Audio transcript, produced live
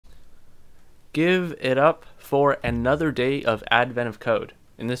Give it up for another day of Advent of Code.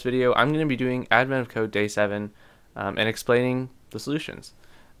 In this video, I'm going to be doing Advent of Code Day 7 and explaining the solutions.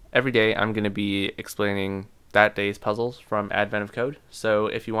 Every day, I'm going to be explaining that day's puzzles from Advent of Code. So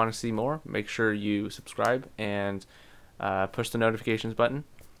if you want to see more, make sure you subscribe and push the notifications button.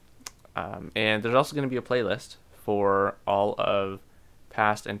 And there's also going to be a playlist for all of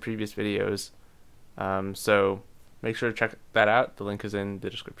past and previous videos. So make sure to check that out. The link is in the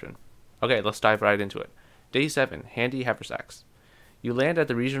description. Okay, let's dive right into it. Day 7, handy haversacks. You land at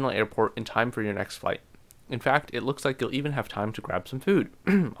the regional airport in time for your next flight. In fact, it looks like you'll even have time to grab some food.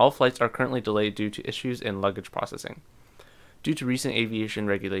 All flights are currently delayed due to issues in luggage processing. Due to recent aviation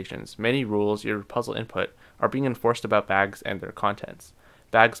regulations, many rules your puzzle input are being enforced about bags and their contents.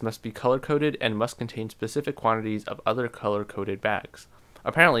 Bags must be color-coded and must contain specific quantities of other color-coded bags.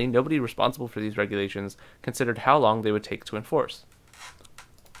 Apparently, nobody responsible for these regulations considered how long they would take to enforce.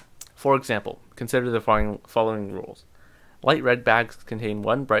 For example, consider the following rules. Light red bags contain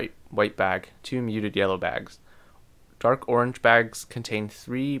 1 bright white bag, 2 muted yellow bags. Dark orange bags contain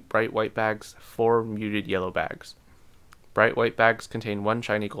 3 bright white bags, 4 muted yellow bags. Bright white bags contain 1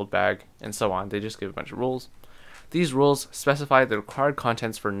 shiny gold bag, and so on. They just give a bunch of rules. These rules specify the required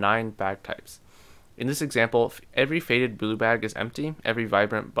contents for 9 bag types. In this example, every faded blue bag is empty, every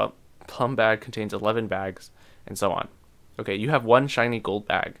vibrant plum bag contains 11 bags, and so on. Okay, you have 1 shiny gold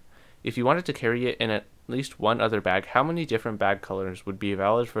bag. If you wanted to carry it in at least 1 other bag, how many different bag colors would be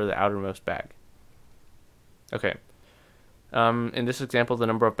valid for the outermost bag? Okay. In this example, the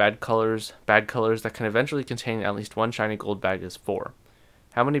number of bag colors that can eventually contain at least 1 shiny gold bag is 4.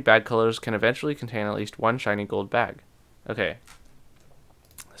 How many bag colors can eventually contain at least 1 shiny gold bag? Okay.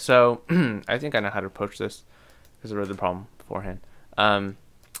 So, I think I know how to approach this because I read the problem beforehand.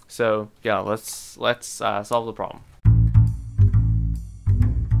 So, yeah, let's solve the problem.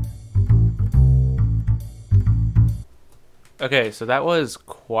 Okay, so that was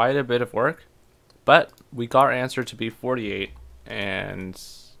quite a bit of work, but we got our answer to be 48, and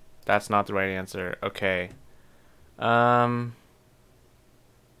that's not the right answer. Okay. Dang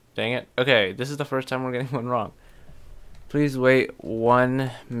it. Okay, this is the first time we're getting one wrong. Please wait 1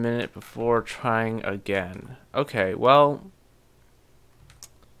 minute before trying again. Okay, well...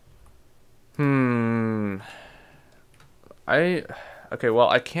 Okay, well,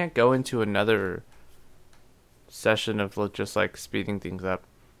 I can't go into another session of just like speeding things up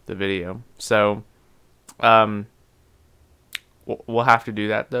the video, so we'll have to do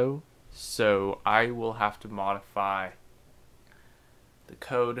that though. So I will have to modify the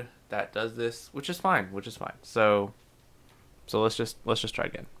code that does this, which is fine. So let's just try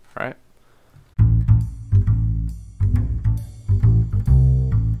again. All right.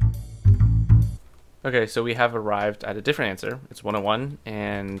 Okay, so we have arrived at a different answer. It's 101,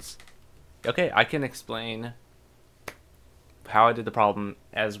 and okay, I can explain how I did the problem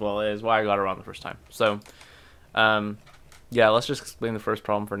as well as why I got it wrong the first time. So yeah, let's just explain the first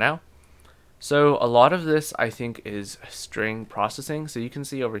problem for now. So a lot of this I think is string processing. So you can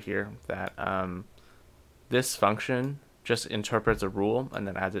see over here that this function just interprets a rule and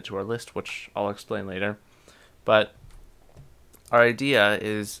then adds it to our list, which I'll explain later. But our idea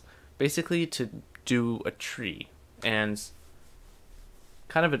is basically to do a tree, and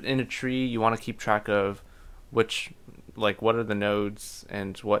kind of in a tree you want to keep track of what are the nodes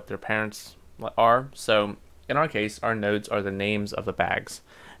and what their parents are. So in our case, our nodes are the names of the bags.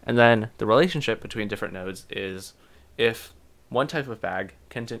 And then the relationship between different nodes is if one type of bag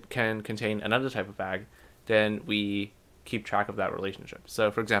can contain another type of bag, then we keep track of that relationship. So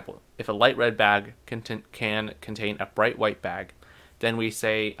for example, if a light red bag can contain a bright white bag, then we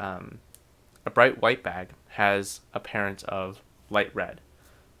say a bright white bag has a parent of light red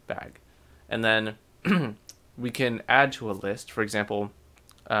bag. And then we can add to a list. For example,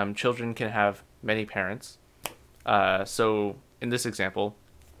 children can have many parents. So in this example,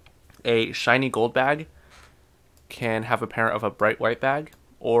 a shiny gold bag can have a parent of a bright white bag,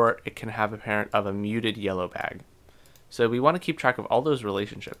 or it can have a parent of a muted yellow bag. So we want to keep track of all those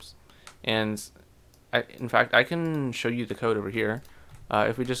relationships. And in fact, I can show you the code over here.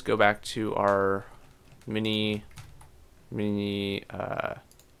 If we just go back to our mini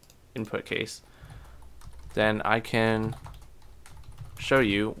input case, then I can show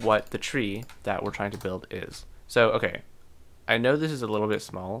you what the tree that we're trying to build is. So, okay, I know this is a little bit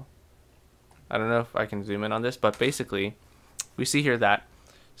small. I don't know if I can zoom in on this, but basically, we see here that,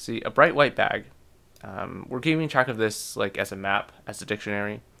 a bright white bag, we're keeping track of this like as a map, as a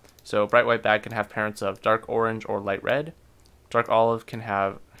dictionary. So, a bright white bag can have parents of dark orange or light red. Dark olive can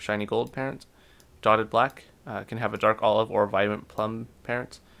have shiny gold parents. Dotted black can have a dark olive or vibrant plum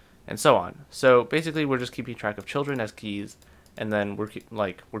parent. and so on. So basically, we're just keeping track of children as keys, and then we're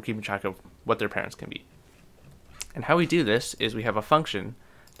keeping track of what their parents can be. And how we do this is we have a function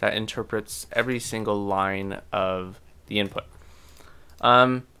that interprets every single line of the input.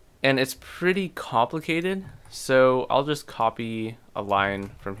 And it's pretty complicated, so I'll just copy a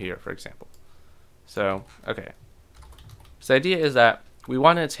line from here, for example. So, okay. So the idea is that we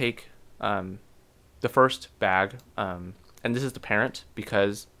want to take the first bag, and this is the parent,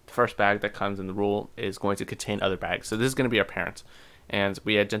 because the first bag that comes in the rule is going to contain other bags. So this is going to be our parent, and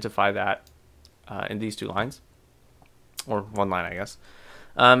we identify that in these two lines, or one line, I guess.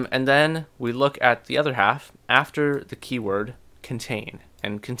 And then we look at the other half after the keyword contain,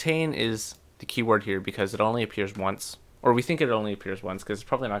 and contain is the keyword here because it only appears once, or we think it only appears once because it's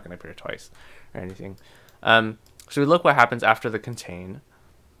probably not going to appear twice or anything. So we look what happens after the contain,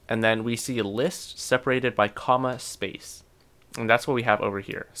 and then we see a list separated by comma space, and that's what we have over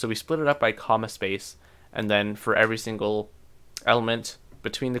here. So we split it up by comma space, and then for every single element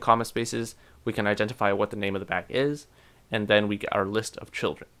between the comma spaces, we can identify what the name of the bag is, and then we get our list of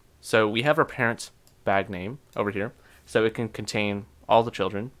children. So we have our parent bag name over here, so it can contain all the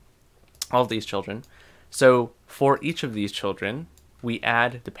children, all of these children. So for each of these children, we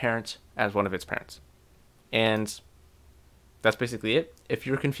add the parent as one of its parents. And that's basically it. If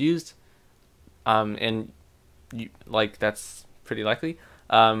you're confused, and you, that's pretty likely,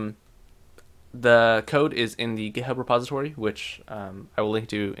 the code is in the GitHub repository, which I will link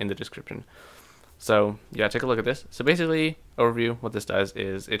to in the description. So yeah, take a look at this. So basically, overview, what this does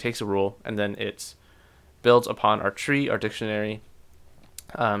is it takes a rule and then it builds upon our tree, our dictionary,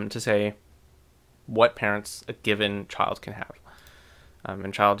 to say what parents a given child can have.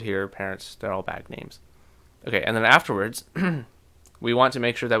 And child here, parents, they're all bag names. Okay, and then afterwards, we want to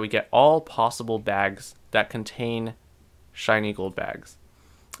make sure that we get all possible bags that contain shiny gold bags.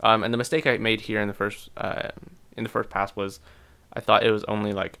 And the mistake I made here in the first pass was I thought it was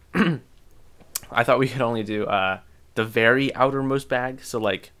only like I thought we could only do the very outermost bag. So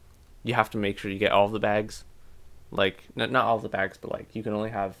like you have to make sure you get all of the bags. Like not all of the bags, but like you can only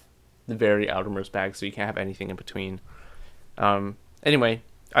have the very outermost bag, so you can't have anything in between. Anyway,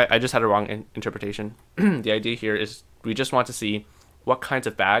 I just had a wrong interpretation. The idea here is we just want to see what kinds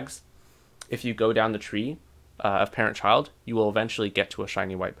of bags, if you go down the tree of parent-child, you will eventually get to a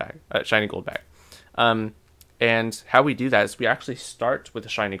shiny white bag, shiny gold bag. And how we do that is we actually start with a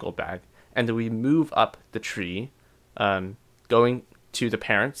shiny gold bag, and then we move up the tree, going to the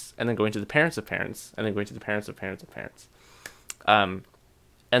parents, and then going to the parents of parents, and then going to the parents of parents of parents. And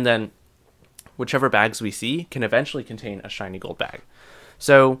then whichever bags we see can eventually contain a shiny gold bag.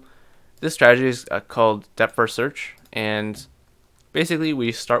 So this strategy is called depth first search, and basically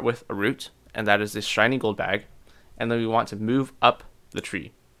we start with a root, and that is this shiny gold bag, and then we want to move up the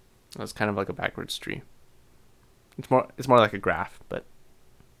tree. It's kind of like a backwards tree. It's more like a graph, but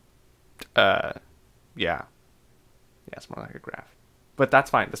yeah, it's more like a graph. But that's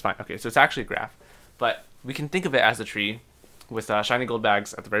fine. Okay, so it's actually a graph, but we can think of it as a tree with shiny gold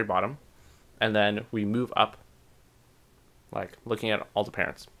bags at the very bottom, and then we move up, like looking at all the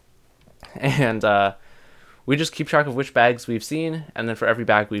parents, and we just keep track of which bags we've seen, and then for every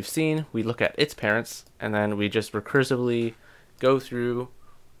bag we've seen, we look at its parents, and then we just recursively go through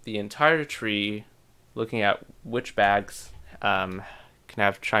the entire tree, looking at which bags can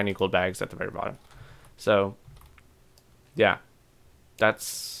have shiny gold bags at the very bottom. So yeah,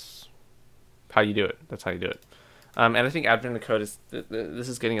 that's how you do it. And I think Advent of Code this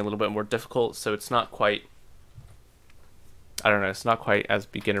is getting a little bit more difficult, so it's not quite, I don't know, it's not quite as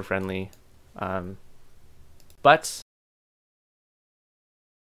beginner friendly, but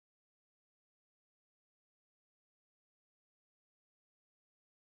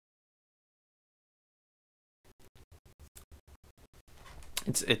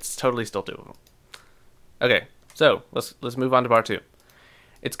it's totally still doable. Okay, so let's move on to part 2.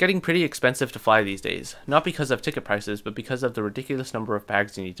 It's getting pretty expensive to fly these days, not because of ticket prices, but because of the ridiculous number of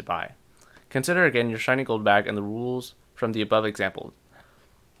bags you need to buy. Consider again your shiny gold bag and the rules from the above example.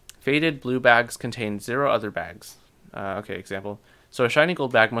 Faded blue bags contain 0 other bags. Okay, example. So a shiny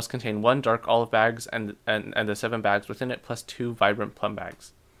gold bag must contain 1 dark olive bags and the 7 bags within it plus 2 vibrant plum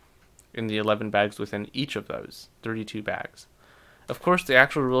bags. In the 11 bags within each of those, 32 bags. Of course, the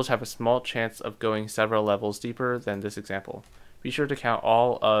actual rules have a small chance of going several levels deeper than this example. Be sure to count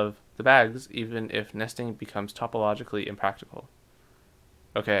all of the bags, even if nesting becomes topologically impractical.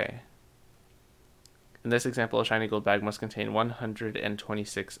 Okay. In this example, a shiny gold bag must contain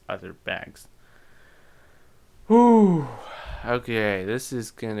 126 other bags. Whew. Okay, this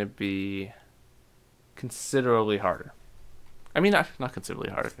is gonna be considerably harder. I mean, not considerably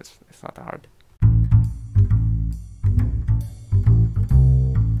hard. It's not that hard.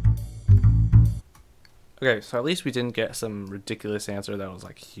 Okay, so at least we didn't get some ridiculous answer that was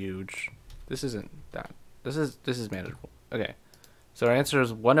like huge. This isn't that. This is manageable. Okay, so our answer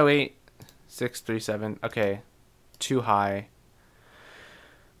is 108,637. Okay, too high.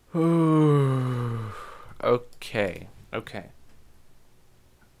 Ooh. Okay. Okay.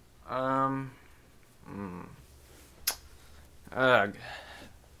 Ugh. Ugh.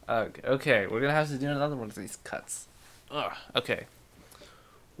 Okay, we're gonna have to do another one of these cuts. Ugh. Okay.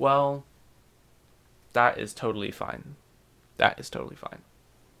 Well, that is totally fine. That is totally fine.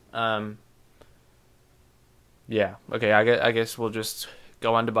 Yeah. Okay. I guess we'll just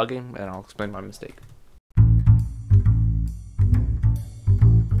go on debugging, and I'll explain my mistake.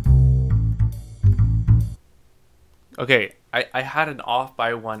 Okay, I had an off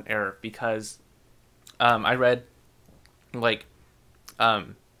by 1 error because I read like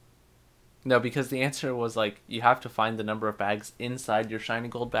no, because the answer was like you have to find the number of bags inside your shiny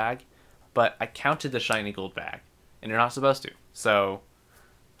gold bag, but I counted the shiny gold bag and you're not supposed to. So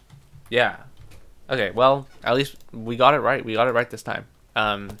yeah. Okay, well, at least we got it right. We got it right this time.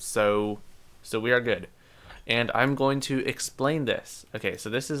 So we are good. And I'm going to explain this. Okay,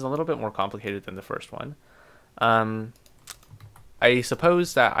 so this is a little bit more complicated than the first one. I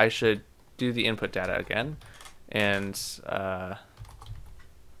suppose that I should do the input data again and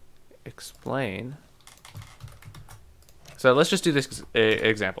explain. So let's just do this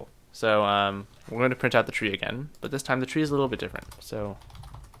example. So we're going to print out the tree again, but this time the tree is a little bit different. So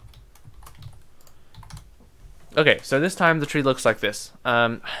okay, so this time the tree looks like this.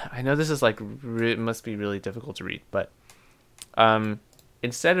 I know this is like must be really difficult to read, but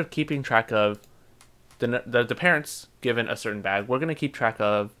instead of keeping track of the parents given a certain bag, we're going to keep track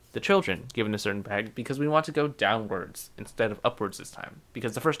of the children given a certain bag because we want to go downwards instead of upwards this time.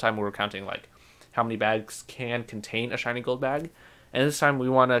 Because the first time we were counting like how many bags can contain a shiny gold bag, and this time we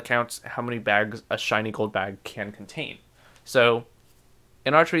want to count how many bags a shiny gold bag can contain. So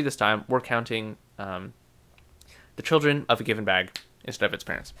in our tree this time, we're counting the children of a given bag instead of its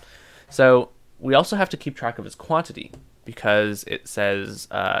parents. So we also have to keep track of its quantity because it says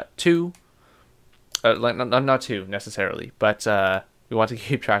 2. Like not 2 necessarily, but we want to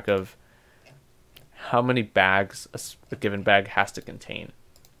keep track of how many bags a given bag has to contain.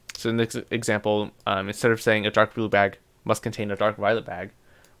 So in this example, instead of saying a dark blue bag must contain a dark violet bag,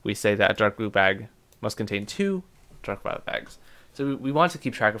 we say that a dark blue bag must contain 2 dark violet bags. So we want to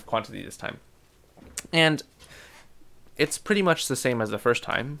keep track of quantity this time. And it's pretty much the same as the first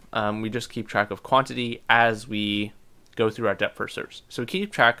time. We just keep track of quantity as we go through our depth first search. So we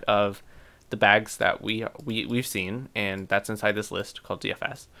keep track of the bags that we've seen, and that's inside this list called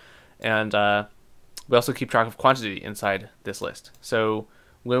DFS. And we also keep track of quantity inside this list. So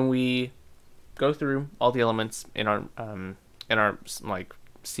when we go through all the elements in our like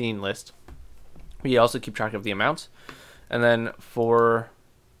scene list, we also keep track of the amount. And then for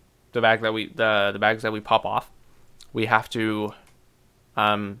the bag that the bags that we pop off, we have to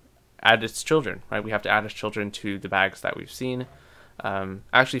add its children, right? We have to add its children to the bags that we've seen.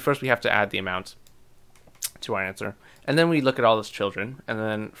 Actually, first we have to add the amount to our answer, and then we look at all its children, and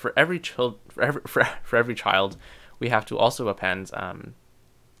then for every child, we have to also append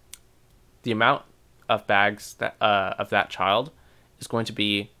the amount of bags that of that child is going to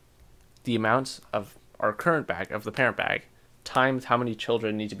be the amount of our current bag of the parent bag times how many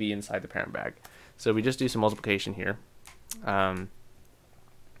children need to be inside the parent bag. So we just do some multiplication here. I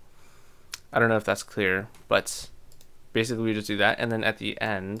don't know if that's clear, but basically we just do that, and then at the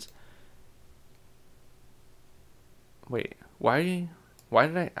end, wait, why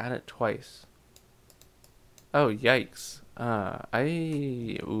did I add it twice? Oh, yikes.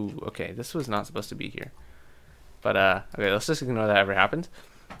 Okay, this was not supposed to be here. But okay, let's just ignore that ever happened.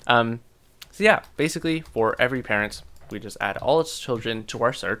 So yeah, basically for every parent, we just add all its children to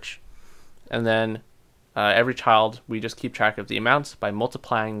our search, and then every child we just keep track of the amount by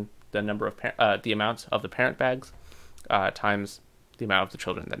multiplying the number of the amount of the parent bags times the amount of the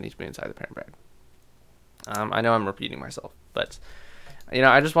children that need to be inside the parent bag. I know I'm repeating myself, but you know,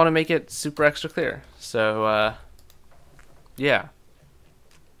 I just want to make it super extra clear. So yeah,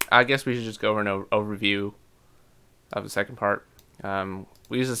 I guess we should just go over an overview of the second part.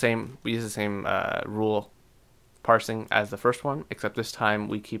 We use the same rule parsing as the first one, except this time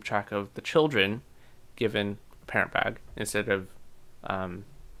we keep track of the children given a parent bag instead of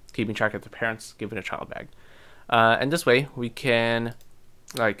keeping track of the parents given a child bag. And this way we can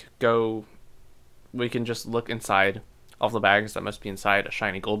just look inside all the bags that must be inside a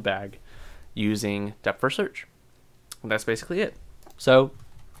shiny gold bag using depth first search. that's basically it. So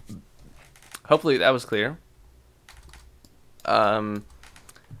hopefully that was clear.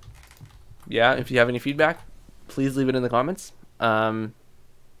 Yeah, if you have any feedback, please leave it in the comments. I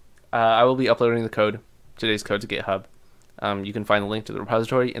will be uploading today's code to GitHub. You can find the link to the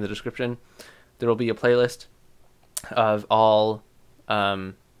repository in the description. There will be a playlist of all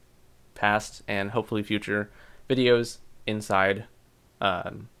past and hopefully future videos inside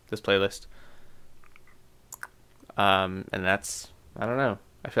this playlist. And that's, I don't know,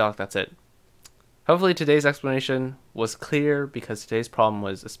 I feel like that's it. Hopefully today's explanation was clear, because today's problem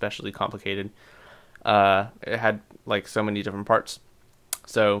was especially complicated. It had like so many different parts.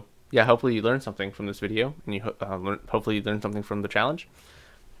 So yeah, hopefully you learned something from this video, and you hopefully you learned something from the challenge.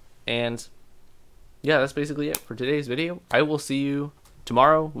 And yeah, that's basically it for today's video. I will see you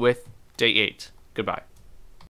tomorrow with day 8. Goodbye.